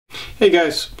Hey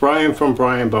guys, Brian from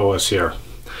Boas here.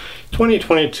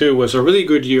 2022 was a really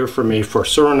good year for me for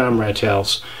Suriname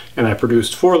Redtails, and I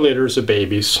produced 4 litters of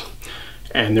babies.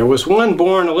 And there was one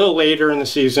born a little later in the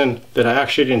season that I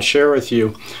actually didn't share with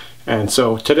you. And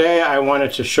so today I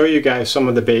wanted to show you guys some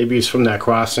of the babies from that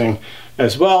crossing,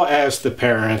 as well as the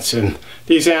parents. And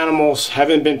these animals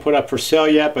haven't been put up for sale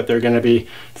yet, but they're going to be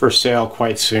for sale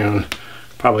quite soon,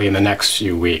 probably in the next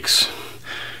few weeks.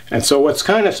 And so what's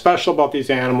kind of special about these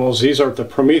animals, these are the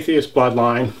Prometheus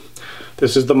Bloodline.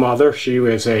 This is the mother. She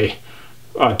was a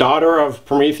daughter of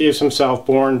Prometheus himself,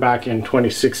 born back in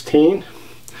 2016.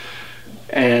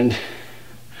 And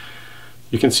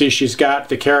you can see she's got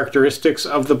the characteristics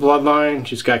of the bloodline.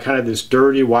 She's got kind of this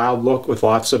dirty, wild look with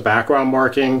lots of background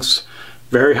markings,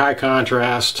 very high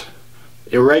contrast,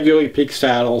 irregularly peaked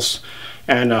saddles,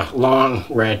 and a long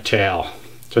red tail,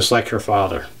 just like her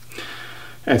father.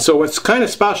 And so what's kind of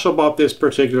special about this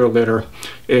particular litter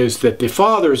is that the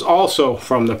father is also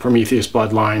from the Prometheus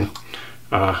bloodline.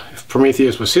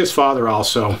 Prometheus was his father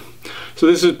also. So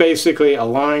this is basically a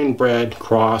line bred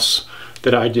cross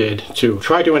that I did to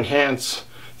try to enhance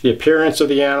the appearance of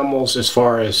the animals as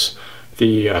far as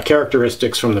the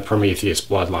characteristics from the Prometheus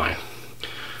bloodline.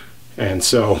 And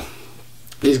so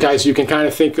these guys you can kind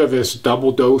of think of as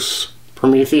double dose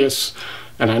Prometheus.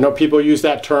 And I know people use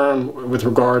that term with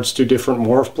regards to different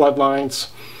morph bloodlines,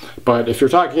 but if you're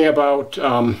talking about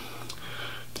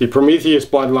the Prometheus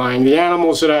bloodline, the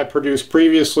animals that I produced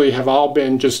previously have all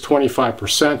been just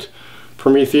 25%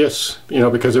 Prometheus,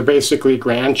 because they're basically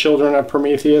grandchildren of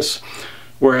Prometheus,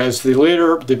 whereas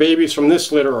the babies from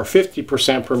this litter are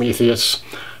 50% Prometheus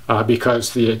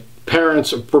because the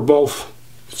parents were both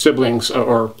siblings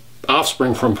or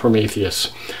offspring from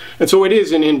Prometheus. And so it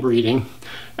is an inbreeding.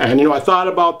 And I thought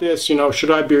about this, should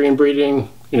I be inbreeding?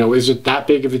 Is it that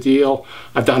big of a deal?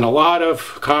 I've done a lot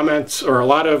of comments or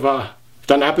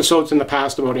done episodes in the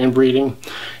past about inbreeding.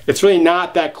 It's really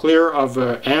not that clear of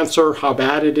an answer how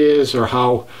bad it is or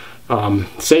how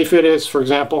safe it is. For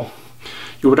example,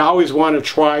 you would always want to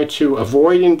try to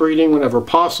avoid inbreeding whenever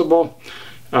possible.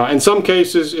 In some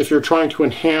cases, if you're trying to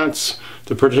enhance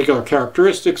the particular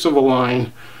characteristics of a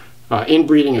line,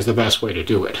 inbreeding is the best way to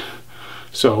do it.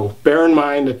 So bear in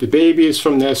mind that the babies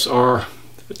from this are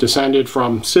descended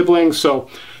from siblings, so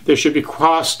they should be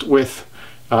crossed with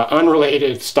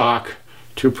unrelated stock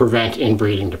to prevent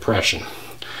inbreeding depression.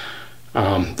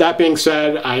 That being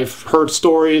said, I've heard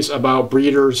stories about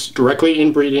breeders directly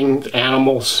inbreeding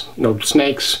animals,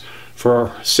 snakes,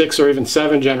 for 6 or even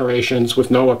 7 generations with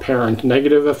no apparent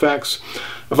negative effects.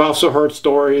 I've also heard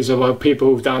stories about people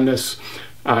who've done this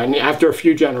and after a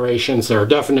few generations there are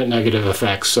definite negative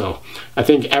effects. So I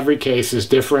think every case is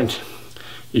different.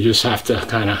 You just have to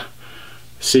kind of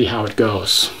see how it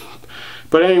goes.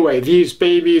 But anyway, these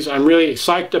babies I'm really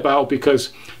psyched about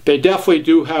because they definitely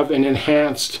do have an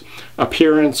enhanced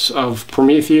appearance of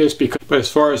Prometheus. But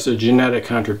as far as the genetic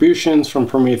contributions from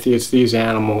Prometheus, these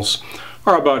animals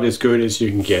are about as good as you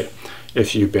can get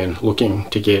if you've been looking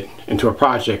to get into a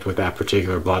project with that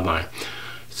particular bloodline.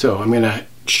 So I'm going to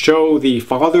show the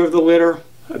father of the litter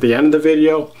at the end of the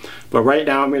video, but right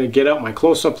now I'm going to get out my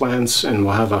close-up lens and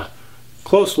we'll have a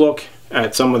close look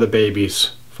at some of the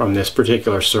babies from this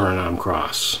particular Suriname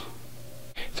cross.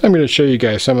 So I'm going to show you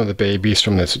guys some of the babies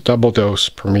from this double-dose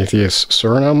Prometheus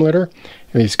Suriname litter.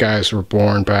 And these guys were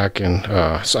born back in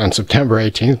on September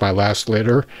 18th, my last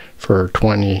litter for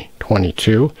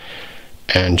 2022.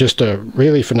 And just a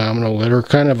really phenomenal litter,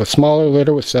 kind of a smaller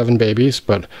litter with 7 babies,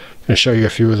 but I'm going to show you a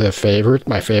few of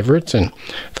my favorites. And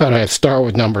thought I'd start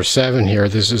with number 7 here.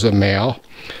 This is a male,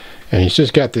 and he's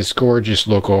just got this gorgeous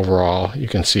look overall. You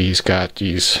can see he's got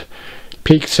these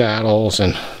peaked saddles,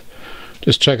 and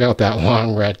just check out that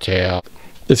long red tail.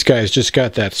 This guy's just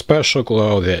got that special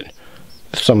glow that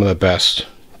some of the best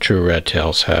true red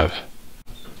tails have.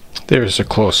 There's a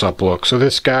close-up look. So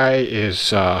this guy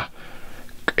is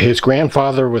his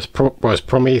grandfather was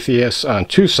Prometheus on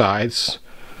 2 sides,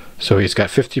 so he's got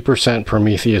 50%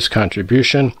 Prometheus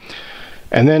contribution.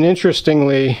 And then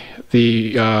interestingly,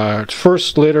 the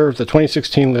first litter, the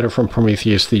 2016 litter from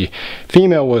Prometheus, the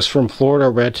female was from Florida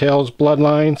Redtail's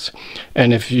bloodlines.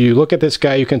 And if you look at this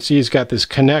guy, you can see he's got this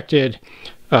connected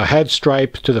head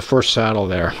stripe to the first saddle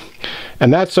there.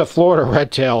 And that's a Florida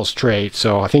Redtail's trait,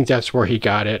 so I think that's where he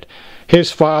got it.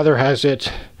 His father has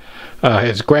it.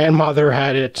 His grandmother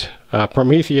had it.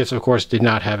 Prometheus, of course, did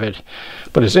not have it.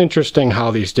 But it's interesting how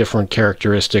these different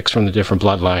characteristics from the different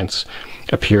bloodlines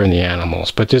appear in the animals.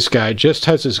 But this guy just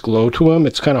has this glow to him.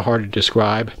 It's kind of hard to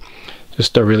describe.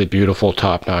 Just a really beautiful,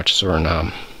 top-notch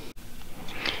Suriname.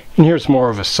 And here's more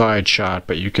of a side shot,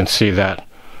 but you can see that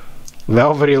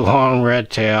velvety long red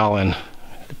tail and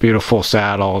beautiful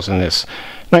saddles and this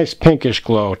nice pinkish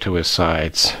glow to his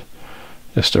sides.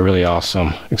 Just a really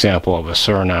awesome example of a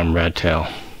Suriname redtail.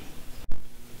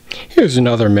 Here's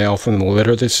another male from the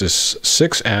litter. This is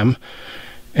 6M,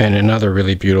 and another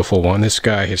really beautiful one. This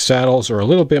guy, his saddles are a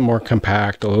little bit more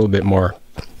compact, a little bit more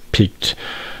peaked,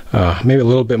 maybe a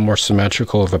little bit more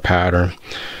symmetrical of a pattern,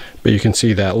 but you can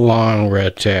see that long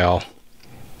red tail.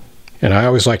 And I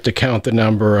always like to count the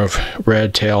number of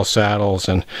red tail saddles,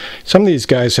 and some of these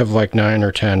guys have like 9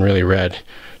 or 10 really red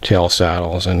tail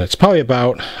saddles, and it's probably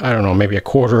about, I don't know, maybe a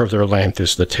quarter of their length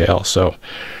is the tail. So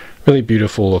really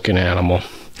beautiful looking animal.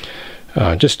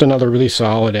 Just another really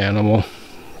solid animal.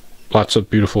 Lots of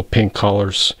beautiful pink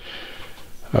colors.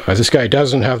 This guy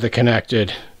doesn't have the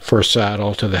connected first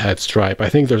saddle to the head stripe. I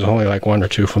think there's only like 1 or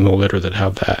 2 from the litter that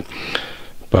have that.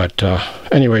 But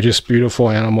anyway, just beautiful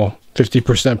animal.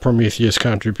 50% Prometheus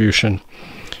contribution.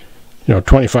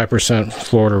 25%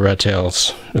 Florida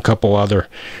Redtails. A couple other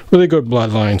really good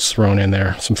bloodlines thrown in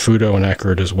there. Some Fudo and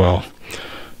Eckerd as well.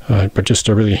 But just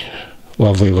a really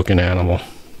lovely looking animal.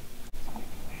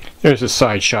 There's a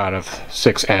side shot of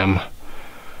 6M.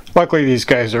 Luckily these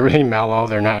guys are really mellow.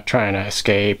 They're not trying to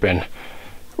escape, and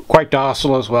quite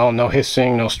docile as well. No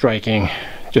hissing, no striking.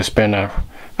 Just been an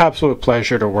absolute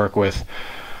pleasure to work with.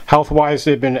 Health-wise,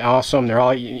 they've been awesome. They're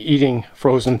all eating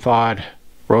frozen thawed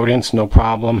rodents, no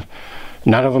problem.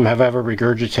 None of them have ever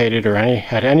regurgitated or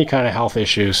had any kind of health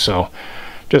issues. So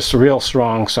just real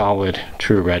strong, solid,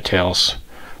 true redtails.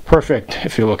 Perfect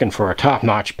if you're looking for a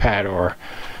top-notch pet or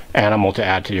animal to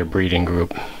add to your breeding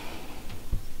group.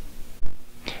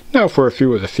 Now for a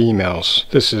few of the females.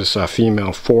 This is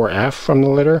female 4F from the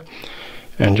litter,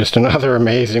 and just another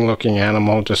amazing looking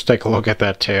animal. Just take a look at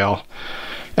that tail.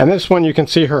 And this one, you can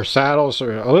see her saddles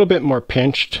are a little bit more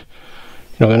pinched.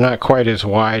 They're not quite as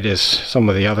wide as some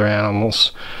of the other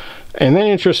animals. And then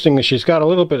interestingly, she's got a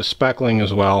little bit of speckling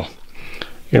as well.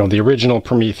 The original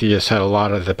Prometheus had a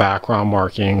lot of the background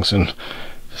markings and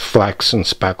flecks and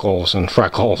speckles and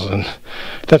freckles, and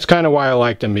that's kind of why I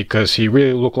liked him, because he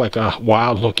really looked like a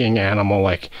wild looking animal,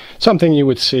 like something you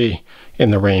would see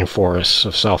in the rainforests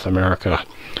of South America.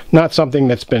 Not something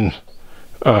that's been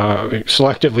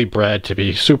selectively bred to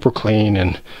be super clean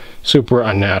and super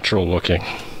unnatural looking.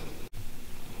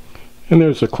 And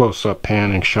there's a close-up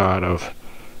panning shot of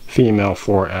female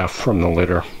 4F from the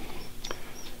litter.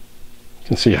 You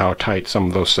can see how tight some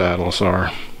of those saddles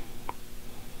are.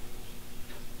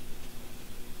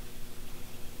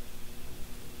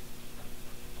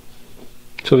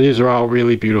 So these are all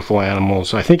really beautiful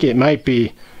animals. I think it might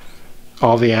be,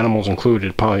 all the animals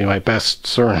included, probably my best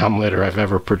Suriname litter I've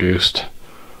ever produced,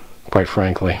 quite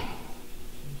frankly.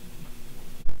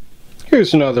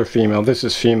 Here's another female. This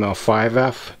is female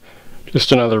 5F.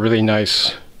 Just another really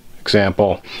nice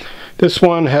example. This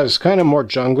one has kind of more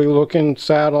jungly looking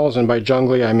saddles, and by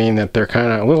jungly I mean that they're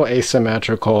kind of a little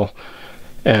asymmetrical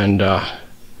and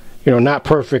not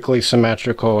perfectly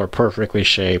symmetrical or perfectly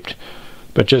shaped,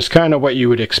 but just kind of what you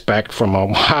would expect from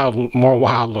a more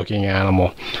wild looking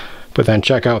animal. But then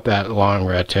check out that long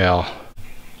red tail.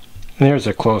 And there's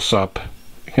a close-up.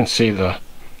 You can see the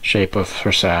shape of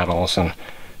her saddles and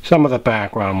some of the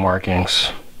background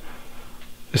markings.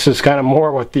 This is kind of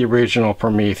more what the original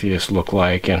Prometheus looked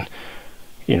like, and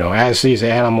as these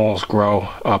animals grow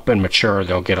up and mature,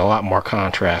 they'll get a lot more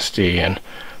contrasty and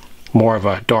more of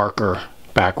a darker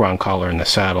background color, and the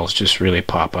saddles just really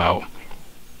pop out.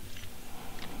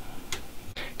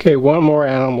 Okay, one more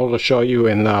animal to show you,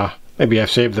 and maybe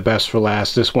I've saved the best for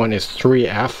last. This one is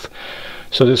 3F.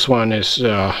 So this one is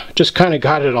just kind of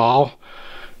got it all.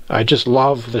 I just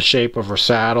love the shape of her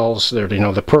saddles. They're,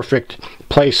 the perfect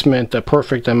placement, the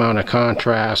perfect amount of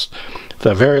contrast,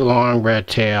 the very long red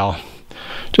tail.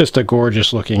 Just a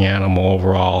gorgeous looking animal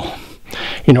overall.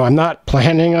 I'm not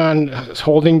planning on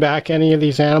holding back any of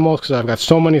these animals because I've got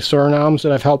so many Surinames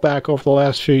that I've held back over the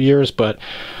last few years, but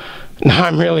now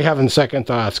I'm really having second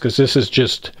thoughts, because this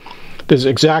is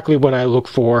exactly what I look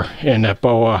for in a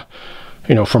boa,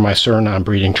 for my Suriname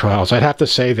breeding trials. I'd have to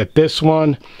say that this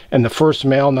one and the first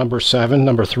male, number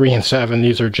 3 and 7,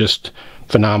 these are just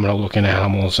phenomenal looking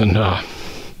animals, and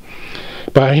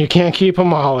but you can't keep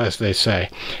them all, as they say.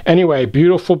 Anyway,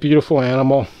 beautiful, beautiful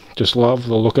animal. Just love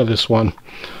the look of this one.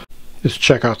 Just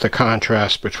check out the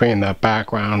contrast between the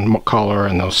background color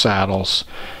and those saddles.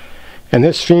 And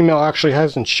this female actually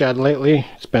hasn't shed lately.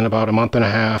 It's been about a month and a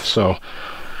half, so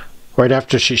right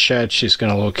after she sheds, she's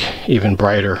going to look even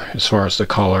brighter as far as the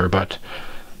color, but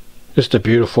just a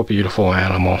beautiful, beautiful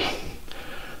animal.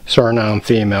 Suriname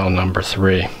female number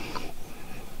 3.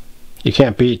 You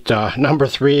can't beat number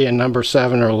 3 and number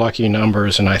 7 are lucky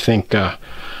numbers, and I think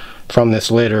from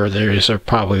this litter, these are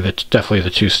probably definitely the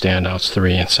two standouts,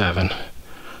 3 and 7.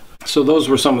 So those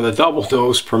were some of the double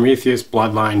dose Prometheus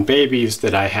Bloodline babies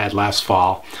that I had last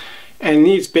fall. And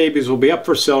these babies will be up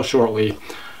for sale shortly.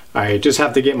 I just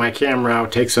have to get my camera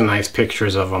out, take some nice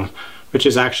pictures of them, which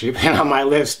has actually been on my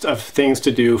list of things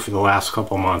to do for the last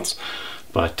couple months.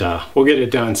 But we'll get it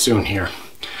done soon here.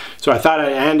 So I thought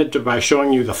I'd end it by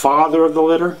showing you the father of the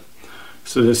litter.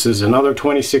 So this is another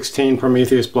 2016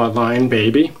 Prometheus Bloodline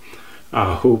baby,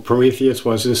 who Prometheus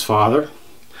was his father.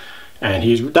 And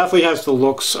he definitely has the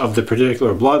looks of the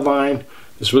particular bloodline.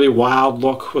 This really wild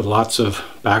look with lots of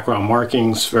background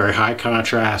markings, very high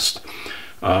contrast,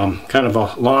 kind of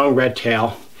a long red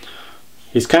tail.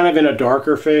 He's kind of in a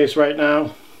darker phase right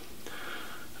now,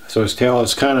 so his tail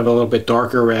is kind of a little bit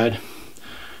darker red.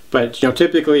 But you know,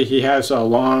 typically he has a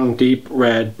long, deep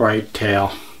red, bright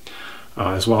tail,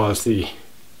 as well as the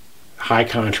high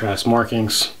contrast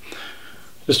markings.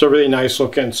 Just a really nice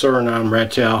looking Suriname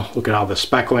redtail. Look at all the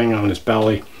speckling on his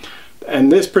belly.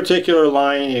 And this particular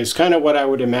line is kind of what I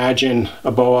would imagine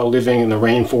a boa living in the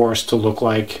rainforest to look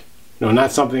like. You know,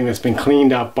 not something that's been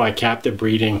cleaned up by captive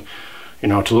breeding, you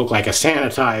know, to look like a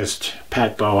sanitized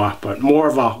pet boa, but more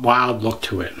of a wild look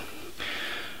to it.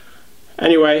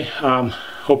 Anyway,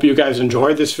 hope you guys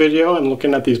enjoyed this video and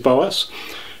looking at these boas.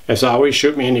 As always,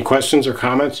 shoot me any questions or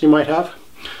comments you might have.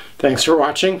 Thanks for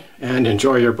watching, and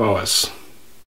enjoy your boas.